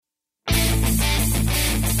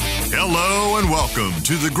Hello and welcome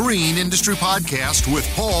to the Green Industry Podcast with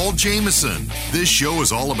Paul Jameson. This show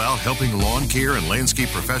is all about helping lawn care and landscape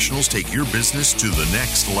professionals take your business to the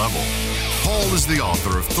next level. Paul is the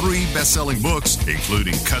author of 3 best-selling books,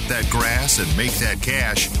 including Cut That Grass and Make That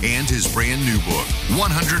Cash, and his brand new book,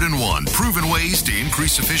 101 Proven Ways to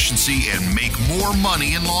Increase Efficiency and Make More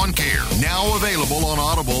Money in Lawn Care. Now available on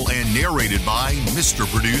Audible and narrated by Mr.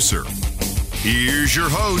 Producer. Here's your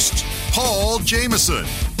host, Paul Jameson.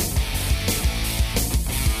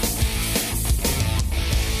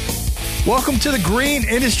 Welcome to the Green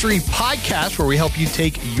Industry Podcast, where we help you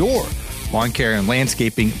take your lawn care and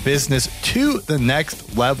landscaping business to the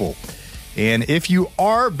next level. And if you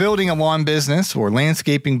are building a lawn business or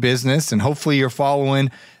landscaping business, and hopefully you're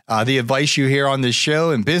following the advice you hear on this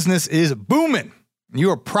show, and business is booming,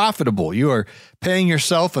 you are profitable, you are paying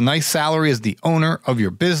yourself a nice salary as the owner of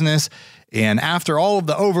your business. And after all of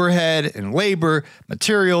the overhead and labor,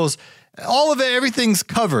 materials, all of it, everything's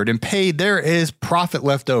covered and paid, there is profit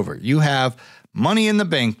left over. You have money in the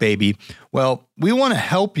bank, baby. Well, we want to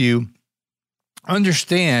help you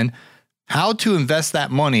understand how to invest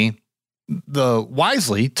that money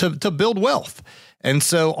wisely to build wealth. And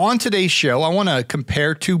so on today's show, I want to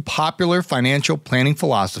compare 2 popular financial planning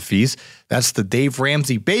philosophies. That's the Dave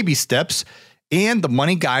Ramsey baby steps and the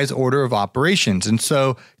Money Guy's order of operations. And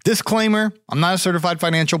so, disclaimer, I'm not a certified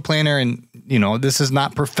financial planner, and this is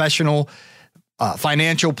not professional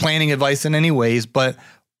financial planning advice in any ways, but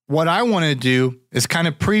what I want to do is kind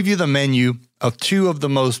of preview the menu of 2 of the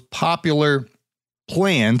most popular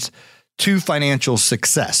plans to financial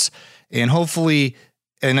success. And hopefully,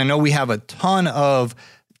 and I know we have a ton of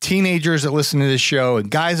teenagers that listen to this show and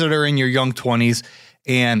guys that are in your young 20s,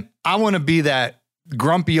 and I want to be that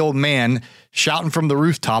grumpy old man shouting from the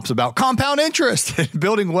rooftops about compound interest and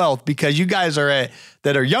building wealth, because you guys that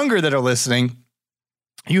are younger that are listening,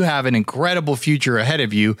 you have an incredible future ahead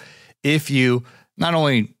of you if you not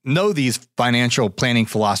only know these financial planning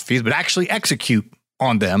philosophies, but actually execute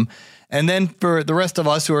on them. And then for the rest of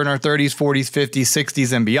us who are in our 30s, 40s, 50s,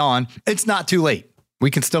 60s, and beyond, it's not too late.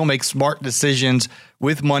 We can still make smart decisions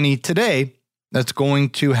with money today that's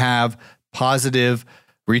going to have positive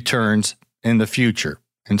returns in the future.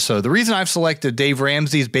 And so the reason I've selected Dave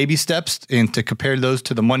Ramsey's baby steps and to compare those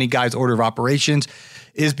to the Money Guy's order of operations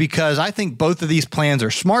is because I think both of these plans are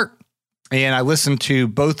smart. And I listen to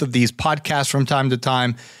both of these podcasts from time to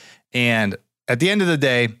time. And at the end of the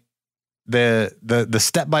day, the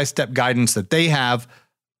step-by-step guidance that they have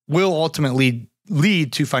will ultimately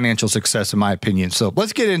lead to financial success, in my opinion. So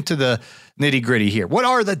let's get into the nitty-gritty here. What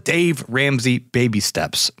are the Dave Ramsey baby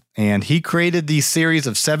steps? And he created these series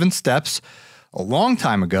of 7 steps a long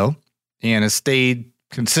time ago and has stayed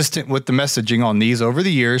consistent with the messaging on these over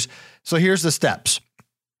the years. So here's the steps.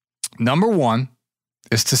 Number 1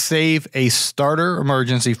 is to save a starter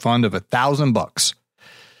emergency fund of $1,000.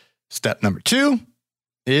 Step number 2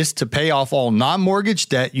 is to pay off all non-mortgage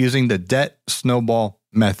debt using the debt snowball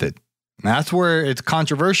method. That's where it's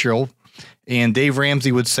controversial. And Dave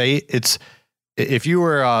Ramsey would say if you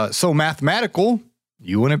were so mathematical,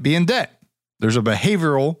 you wouldn't be in debt. There's a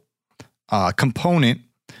behavioral component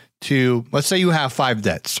to, let's say you have 5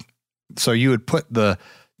 debts. So you would put the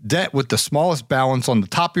debt with the smallest balance on the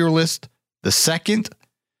top of your list. The second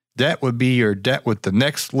debt would be your debt with the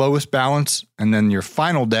next lowest balance. And then your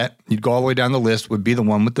final debt, you'd go all the way down the list, would be the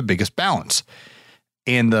one with the biggest balance.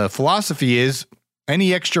 And the philosophy is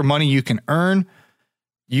any extra money you can earn,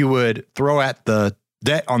 you would throw at the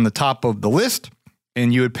debt on the top of the list,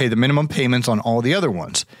 and you would pay the minimum payments on all the other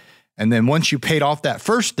ones. And then once you paid off that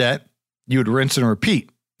first debt, you would rinse and repeat.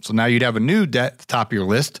 So now you'd have a new debt at the top of your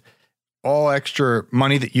list. All extra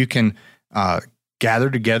money that you can gather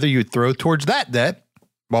together, you would throw towards that debt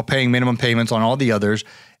while paying minimum payments on all the others.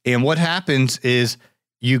 And what happens is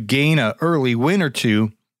you gain an early win or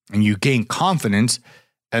two, and you gain confidence,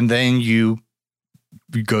 and then you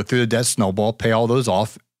go through the debt snowball, pay all those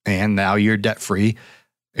off, and now you're debt-free,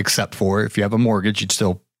 except for if you have a mortgage, you'd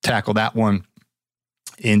still tackle that one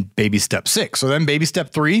in baby step 6. So then baby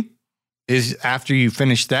step 3 is after you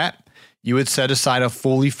finish that, you would set aside a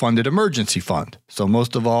fully funded emergency fund. So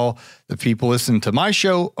most of all, the people listening to my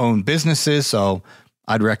show own businesses, so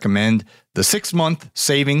I'd recommend the 6-month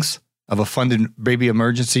savings of a fully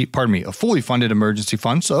funded emergency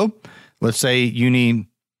fund. So let's say you need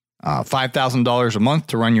 $5,000 a month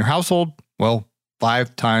to run your household. Well,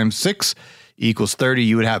 5 times 6 equals 30.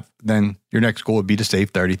 You would have, then your next goal would be to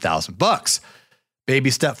save $30,000.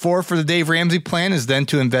 Baby step 4 for the Dave Ramsey plan is then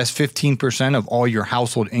to invest 15% of all your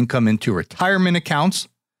household income into retirement accounts.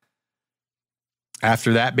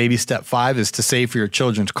 After that, baby step 5 is to save for your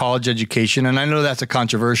children's college education. And I know that's a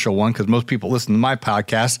controversial one because most people listen to my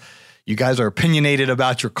podcast. You guys are opinionated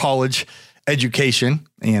about your college education.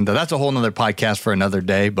 And that's a whole nother podcast for another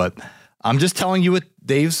day. But I'm just telling you what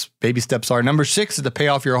Dave's baby steps are. Number 6 is to pay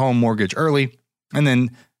off your home mortgage early. And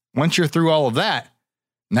then once you're through all of that,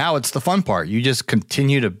 now it's the fun part. You just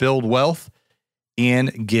continue to build wealth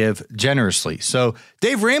and give generously. So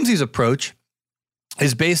Dave Ramsey's approach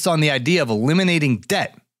is based on the idea of eliminating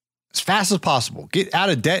debt as fast as possible. Get out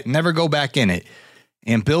of debt, never go back in it,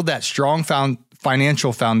 and build that strong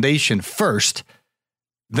financial foundation first,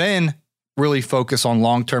 then really focus on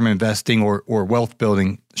long-term investing or wealth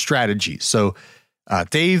building strategies. So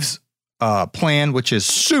Dave's plan, which is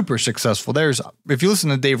super successful. If you listen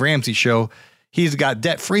to the Dave Ramsey show, he's got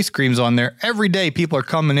debt-free screens on there. Every day, people are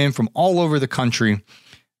coming in from all over the country,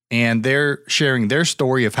 and they're sharing their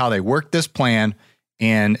story of how they worked this plan,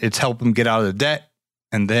 and it's helped them get out of the debt,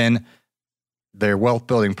 and then their wealth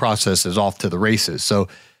building process is off to the races. So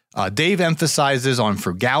Dave emphasizes on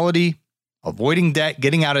frugality, avoiding debt,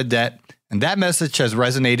 getting out of debt, and that message has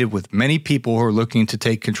resonated with many people who are looking to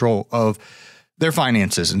take control of their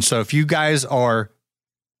finances. And so if you guys are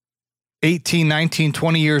 18, 19,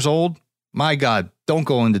 20 years old, my God, don't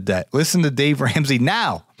go into debt. Listen to Dave Ramsey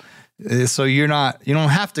now. So you don't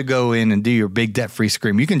have to go in and do your big debt-free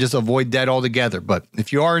scream. You can just avoid debt altogether. But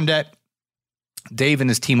if you are in debt, Dave and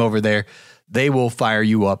his team over there, they will fire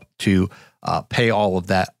you up to pay all of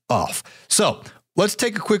that off. So let's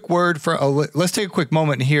take a quick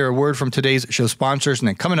moment and hear a word from today's show sponsors. And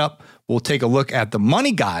then coming up, we'll take a look at the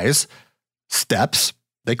Money Guys steps.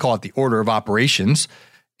 They call it the order of operations.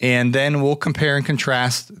 And then we'll compare and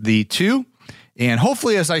contrast the two. And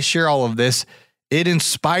hopefully, as I share all of this, it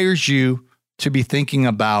inspires you to be thinking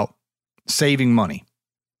about saving money,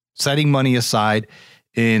 setting money aside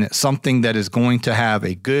in something that is going to have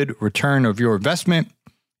a good return of your investment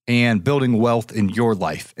and building wealth in your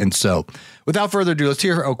life. And so without further ado, let's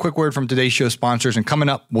hear a quick word from today's show sponsors. And coming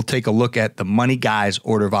up, we'll take a look at the Money Guys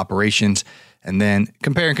order of operations and then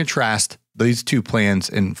compare and contrast these two plans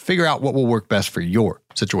and figure out what will work best for your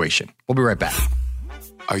situation. We'll be right back.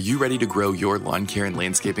 Are you ready to grow your lawn care and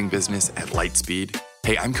landscaping business at light speed?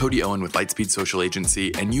 Hey, I'm Cody Owen with Lightspeed Social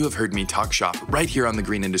Agency, and you have heard me talk shop right here on the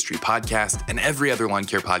Green Industry Podcast and every other lawn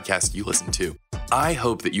care podcast you listen to. I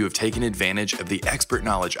hope that you have taken advantage of the expert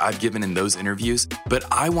knowledge I've given in those interviews, but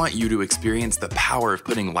I want you to experience the power of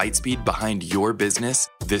putting Lightspeed behind your business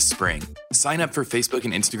this spring. Sign up for Facebook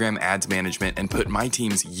and Instagram ads management and put my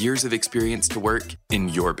team's years of experience to work in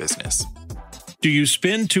your business. Do you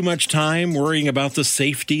spend too much time worrying about the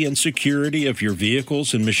safety and security of your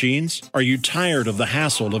vehicles and machines? Are you tired of the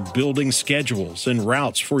hassle of building schedules and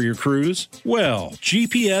routes for your crews? Well,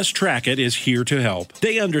 GPS Track It is here to help.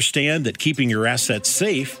 They understand that keeping your assets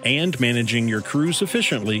safe and managing your crews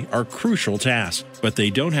efficiently are crucial tasks, but they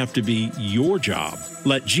don't have to be your job.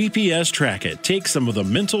 Let GPS Track It take some of the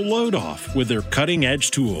mental load off with their cutting-edge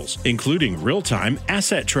tools, including real-time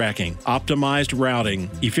asset tracking, optimized routing,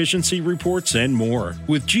 efficiency reports, and more.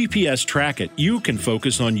 With GPS Track It, you can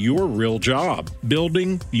focus on your real job,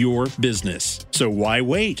 building your business. So why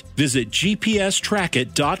wait? Visit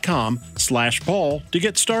gpstrackit.com/Paul to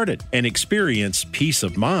get started and experience peace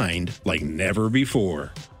of mind like never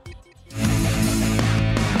before.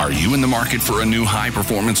 Are you in the market for a new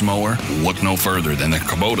high-performance mower? Look no further than the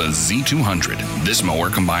Kubota Z200. This mower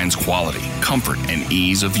combines quality, comfort, and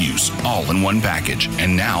ease of use, all in one package.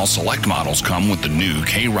 And now select models come with the new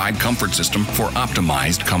K-Ride comfort system for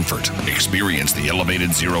optimized comfort. Experience the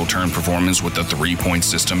elevated zero-turn performance with the 3-point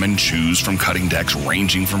system and choose from cutting decks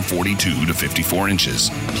ranging from 42 to 54 inches.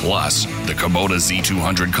 Plus, the Kubota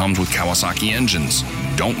Z200 comes with Kawasaki engines.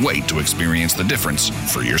 Don't wait to experience the difference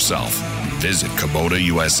for yourself. Visit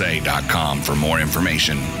KubotaUSA.com for more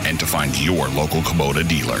information and to find your local Kubota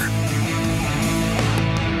dealer.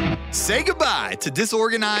 Say goodbye to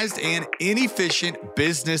disorganized and inefficient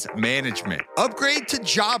business management. Upgrade to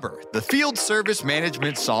Jobber, the field service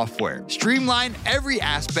management software. Streamline every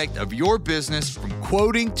aspect of your business from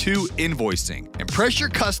quoting to invoicing. Impress your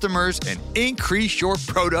customers and increase your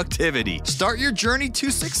productivity. Start your journey to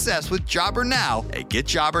success with Jobber now at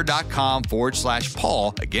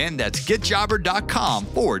getjobber.com/Paul. Again, that's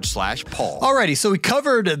getjobber.com/Paul. Alrighty, so we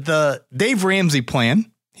covered the Dave Ramsey plan.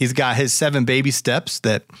 He's got his 7 baby steps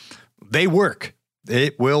that they work.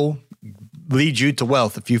 It will lead you to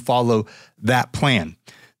wealth if you follow that plan.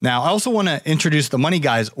 Now, I also want to introduce the Money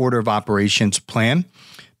Guys order of operations plan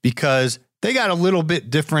because they got a little bit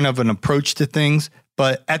different of an approach to things.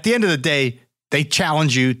 But at the end of the day, they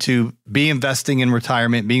challenge you to be investing in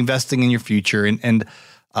retirement, be investing in your future. And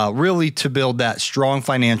really to build that strong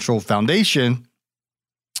financial foundation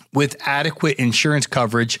with adequate insurance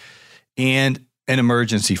coverage and an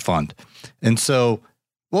emergency fund. And so,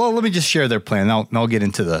 well, let me just share their plan. I'll get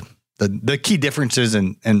into the key differences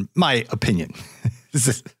and my opinion,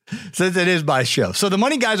 since it is my show. So the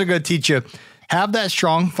money guys are going to teach you, have that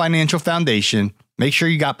strong financial foundation, make sure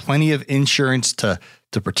you got plenty of insurance to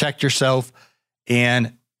protect yourself,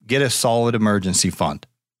 and get a solid emergency fund.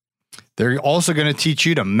 They're also going to teach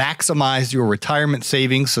you to maximize your retirement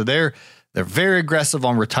savings. So they're very aggressive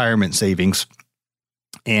on retirement savings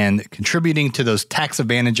and contributing to those tax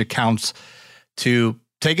advantage accounts to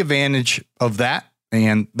take advantage of that.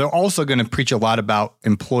 And they're also going to preach a lot about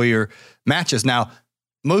employer matches. Now,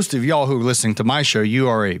 most of y'all who are listening to my show, you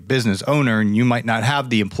are a business owner and you might not have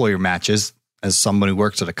the employer matches as someone who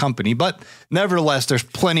works at a company, but nevertheless, there's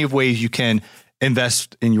plenty of ways you can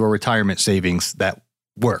invest in your retirement savings that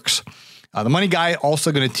works. The money guy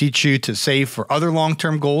also going to teach you to save for other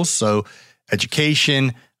long-term goals. So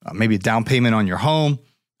education, maybe a down payment on your home,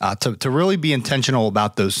 to really be intentional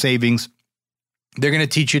about those savings. They're going to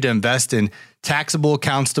teach you to invest in taxable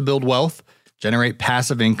accounts to build wealth, generate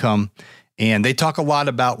passive income. And they talk a lot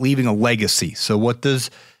about leaving a legacy. So what does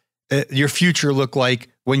your future look like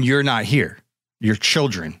when you're not here? Your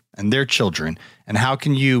children and their children. And how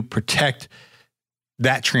can you protect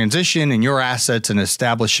that transition and your assets and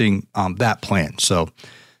establishing that plan? So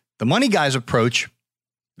the money guys approach,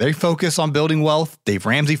 they focus on building wealth. Dave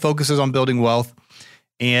Ramsey focuses on building wealth.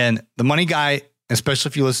 And the money guy, especially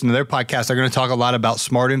if you listen to their podcast, they're going to talk a lot about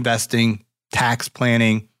smart investing, tax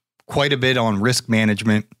planning, quite a bit on risk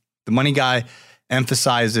management. The money guy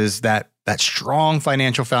emphasizes that strong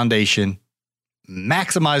financial foundation,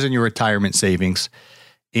 maximizing your retirement savings.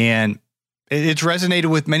 And it's resonated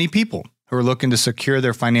with many people who are looking to secure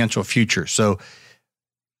their financial future. So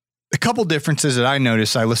a couple differences that I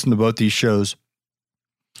noticed, I listened to both these shows.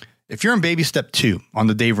 If you're in baby step 2 on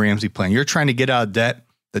the Dave Ramsey plan, you're trying to get out of debt,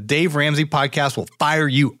 the Dave Ramsey podcast will fire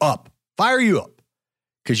you up,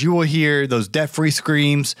 because you will hear those debt-free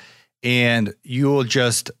screams and you'll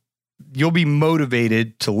be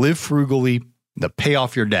motivated to live frugally, to pay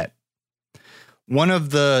off your debt. One of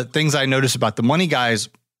the things I noticed about the Money Guys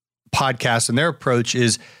podcast and their approach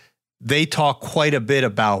is they talk quite a bit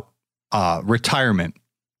about retirement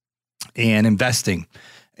and investing.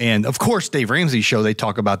 And of course, Dave Ramsey's show, they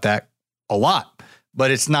talk about that a lot,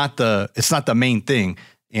 but it's not the main thing.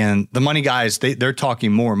 And the Money Guys, they're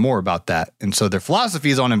talking more and more about that. And so their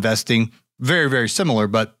philosophies on investing, very, very similar,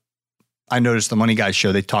 but I noticed the Money Guys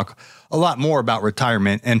show, they talk a lot more about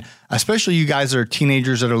retirement. And especially you guys that are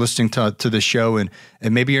teenagers that are listening to the show and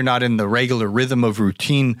maybe you're not in the regular rhythm of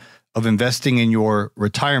routine of investing in your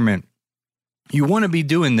retirement, you want to be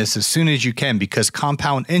doing this as soon as you can, because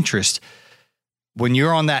compound interest, when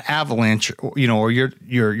you're on that avalanche, or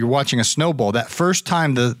you're watching a snowball, that first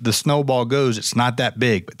time the snowball goes, it's not that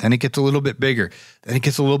big, but then it gets a little bit bigger, then it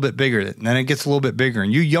gets a little bit bigger, and then it gets a little bit bigger.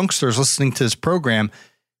 And you youngsters listening to this program,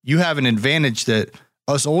 you have an advantage that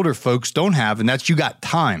us older folks don't have, and that's you got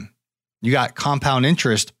time. You got compound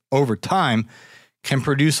interest over time can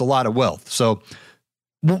produce a lot of wealth. So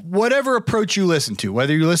whatever approach you listen to,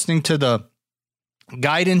 whether you're listening to the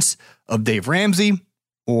guidance of Dave Ramsey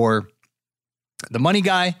or the Money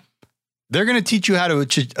Guy, they're going to teach you how to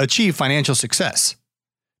achieve financial success.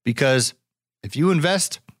 Because if you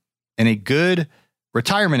invest in a good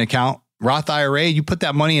retirement account, Roth IRA, you put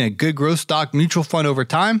that money in a good growth stock mutual fund over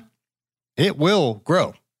time, it will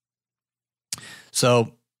grow.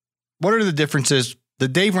 So what are the differences? The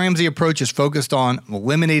Dave Ramsey approach is focused on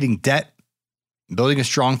eliminating debt, building a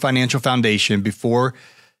strong financial foundation before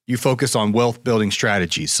you focus on wealth building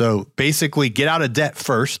strategies. So basically get out of debt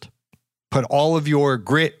first, put all of your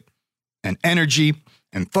grit and energy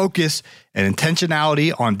and focus and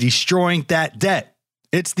intentionality on destroying that debt.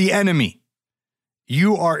 It's the enemy.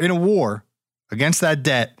 You are in a war against that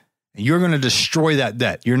debt, and you're going to destroy that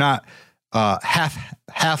debt. You're not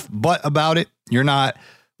half butt about it. You're not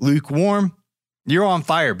lukewarm. You're on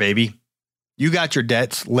fire, baby. You got your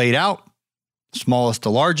debts laid out, smallest to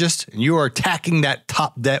largest, and you are attacking that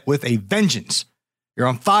top debt with a vengeance. You're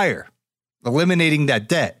on fire, eliminating that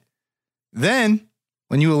debt. Then,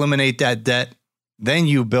 when you eliminate that debt, then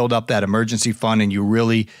you build up that emergency fund and you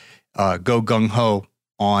really go gung-ho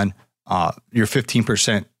on your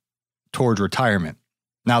 15% towards retirement.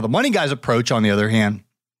 Now, the Money Guys approach, on the other hand,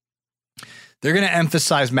 they're going to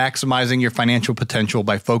emphasize maximizing your financial potential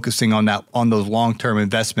by focusing on those long-term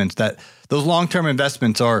investments. That those long-term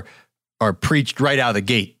investments are preached right out of the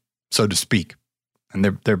gate, so to speak, and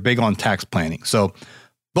they're big on tax planning. So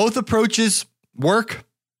both approaches work,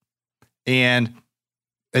 and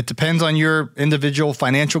It depends on your individual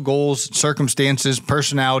financial goals, circumstances,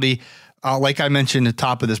 personality. Like I mentioned at the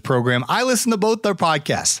top of this program, I listen to both their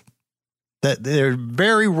podcasts. That they're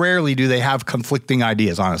very rarely do they have conflicting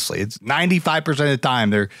ideas, honestly. It's 95% of the time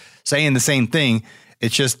they're saying the same thing.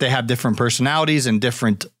 It's just they have different personalities and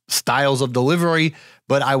different styles of delivery.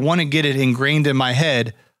 But I want to get it ingrained in my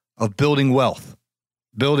head of building wealth,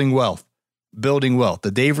 building wealth, building wealth. The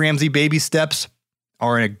Dave Ramsey baby steps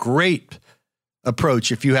are a great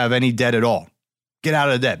approach if you have any debt at all. Get out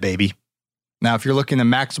of debt, baby. Now, if you're looking to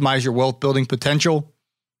maximize your wealth building potential,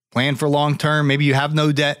 plan for long term, maybe you have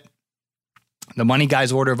no debt. The Money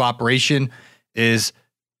Guy's order of operation is,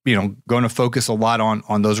 going to focus a lot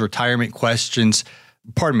on those retirement questions,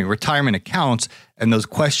 retirement accounts, and those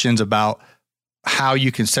questions about how you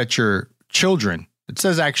can set your children. It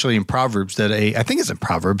says actually in Proverbs that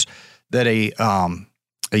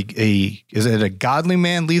is it a godly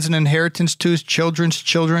man leaves an inheritance to his children's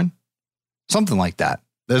children? Something like that.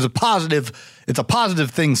 It's a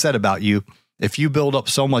positive thing said about you if you build up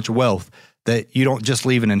so much wealth that you don't just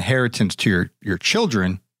leave an inheritance to your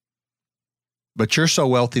children, but you're so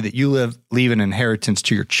wealthy that you leave an inheritance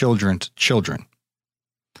to your children's children.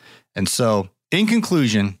 And so, in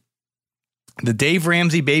conclusion, the Dave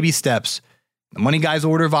Ramsey baby steps, the Money Guy's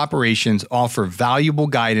order of operations offer valuable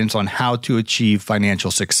guidance on how to achieve financial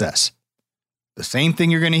success. The same thing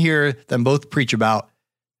you're going to hear them both preach about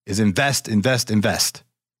is invest, invest, invest.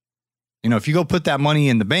 If you go put that money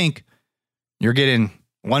in the bank, you're getting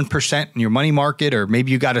 1% in your money market, or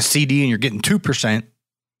maybe you got a CD and you're getting 2%.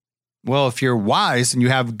 Well, if you're wise and you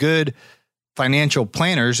have good financial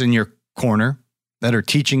planners in your corner that are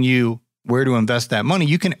teaching you where to invest that money,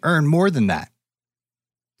 you can earn more than that.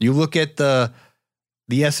 You look at the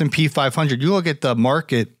S&P 500, you look at the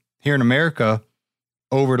market here in America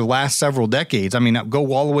over the last several decades. I mean,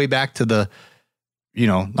 go all the way back to the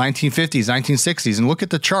 1950s, 1960s, and look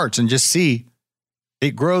at the charts and just see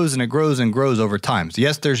it grows and it grows and grows over time. So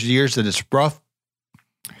yes, there's years that it's rough,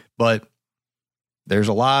 but there's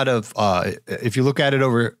a lot of, if you look at it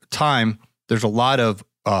over time, there's a lot of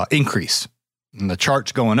increase, and the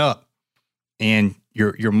chart's going up, and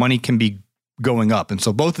your money can be going up. And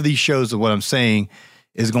so both of these shows of what I'm saying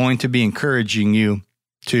is going to be encouraging you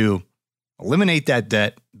to eliminate that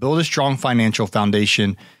debt, build a strong financial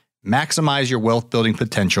foundation, maximize your wealth building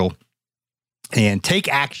potential, and take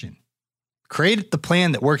action. Create the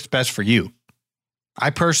plan that works best for you. I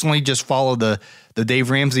personally just follow the Dave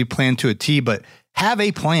Ramsey plan to a T, but have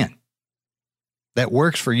a plan that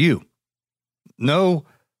works for you. Know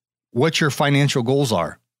what your financial goals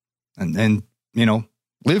are, and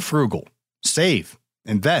live frugal, save,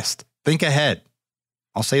 invest, think ahead.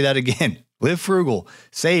 I'll say that again. Live frugal,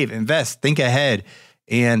 save, invest, think ahead,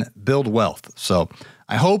 and build wealth. So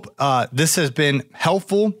I hope this has been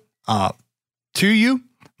helpful to you.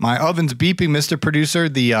 My oven's beeping, Mr. Producer.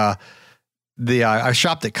 I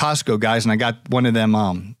shopped at Costco, guys, and I got one of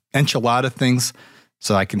them enchilada things,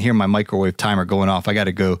 so I can hear my microwave timer going off. I got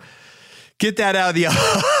to go get that out of the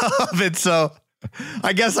oven. So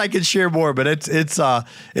I guess I could share more, but it's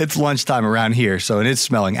lunchtime around here, and it's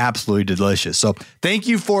smelling absolutely delicious. So thank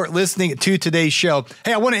you for listening to today's show.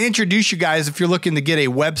 Hey, I want to introduce you guys if you're looking to get a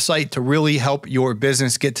website to really help your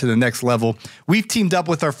business get to the next level. We've teamed up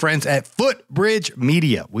with our friends at Footbridge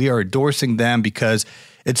Media. We are endorsing them because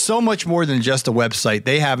it's so much more than just a website.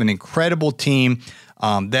 They have an incredible team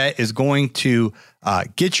that is going to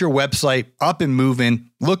get your website up and moving,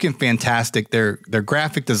 looking fantastic. Their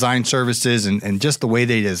graphic design services and just the way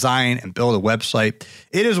they design and build a website,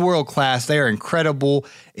 it is world class. They are incredible,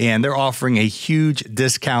 and they're offering a huge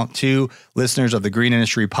discount to listeners of the Green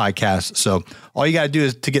Industry Podcast. So all you got to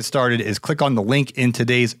do to get started is click on the link in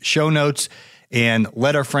today's show notes and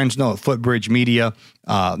let our friends know at Footbridge Media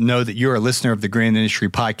know that you're a listener of the Green Industry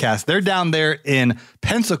Podcast. They're down there in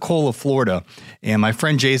Pensacola, Florida, and my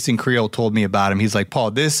friend Jason Creel told me about him. He's like,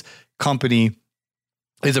 Paul, this company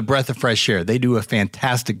is a breath of fresh air. They do a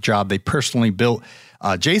fantastic job. They personally built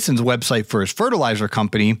Jason's website for his fertilizer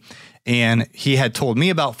company, and he had told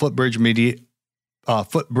me about Footbridge Media,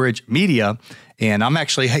 and I'm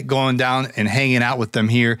actually going down and hanging out with them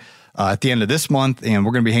here at the end of this month, and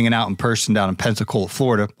we're going to be hanging out in person down in Pensacola,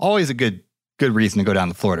 Florida. Always a good reason to go down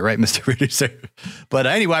to Florida, right, Mr. Producer? But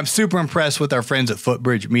anyway, I'm super impressed with our friends at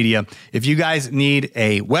Footbridge Media. If you guys need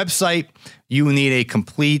a website, you need a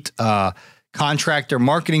complete contractor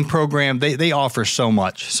marketing program, they offer so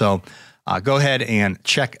much. So go ahead and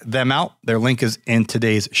check them out. Their link is in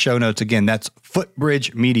today's show notes. Again, that's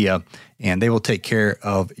Footbridge Media, and they will take care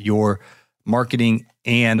of your marketing,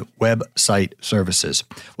 and website services.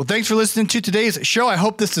 Well, thanks for listening to today's show. I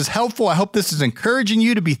hope this is helpful. I hope this is encouraging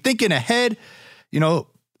you to be thinking ahead. You know,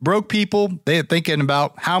 broke people, they're thinking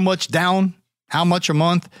about how much down, how much a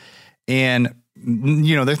month. And,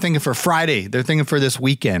 you know, they're thinking for Friday. They're thinking for this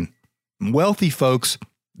weekend. Wealthy folks,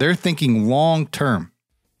 they're thinking long term.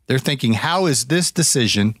 They're thinking, how is this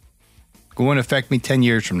decision going to affect me 10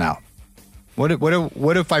 years from now? What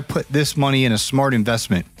if I put this money in a smart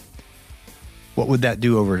investment? What would that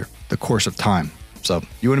do over the course of time? So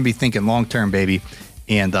you want to be thinking long term, baby.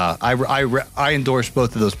 And I endorse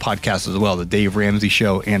both of those podcasts as well, the Dave Ramsey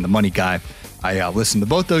Show and the Money Guy. I listen to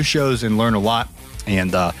both those shows and learn a lot.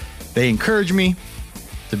 And they encourage me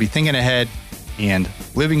to be thinking ahead and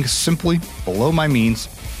living simply below my means,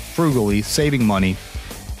 frugally, saving money,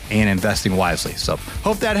 and investing wisely. So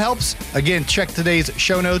hope that helps. Again, check today's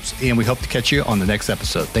show notes, and we hope to catch you on the next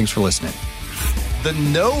episode. Thanks for listening. The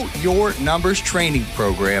Know Your Numbers training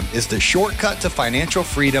program is the shortcut to financial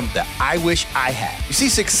freedom that I wish I had. You see,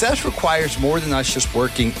 success requires more than us just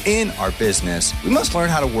working in our business. We must learn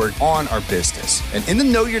how to work on our business. And in the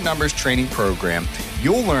Know Your Numbers training program,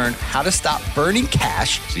 you'll learn how to stop burning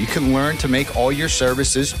cash so you can learn to make all your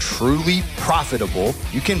services truly profitable.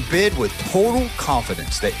 You can bid with total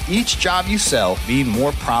confidence that each job you sell means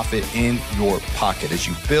more profit in your pocket as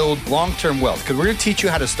you build long-term wealth. Because we're going to teach you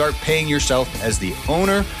how to start paying yourself as the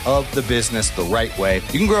owner of the business the right way.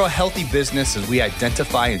 You can grow a healthy business as we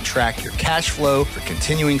identify and track your cash flow for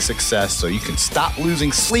continuing success so you can stop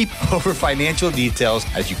losing sleep over financial details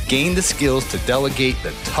as you gain the skills to delegate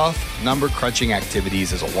the tough number crunching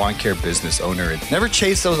activities as a lawn care business owner and never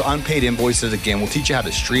chase those unpaid invoices again. We'll teach you how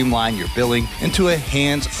to streamline your billing into a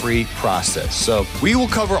hands-free process. So we will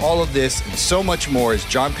cover all of this and so much more as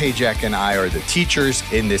John Pajak and I are the teachers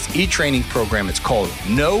in this e-training program. It's called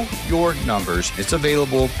Know Your Numbers. It's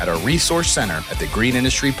available at our resource center at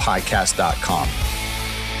thegreenindustrypodcast.com.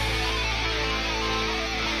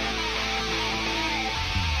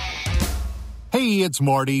 Hey, it's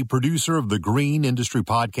Marty, producer of the Green Industry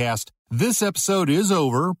Podcast. This episode is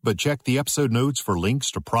over, but check the episode notes for links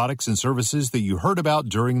to products and services that you heard about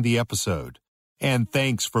during the episode. And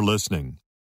thanks for listening.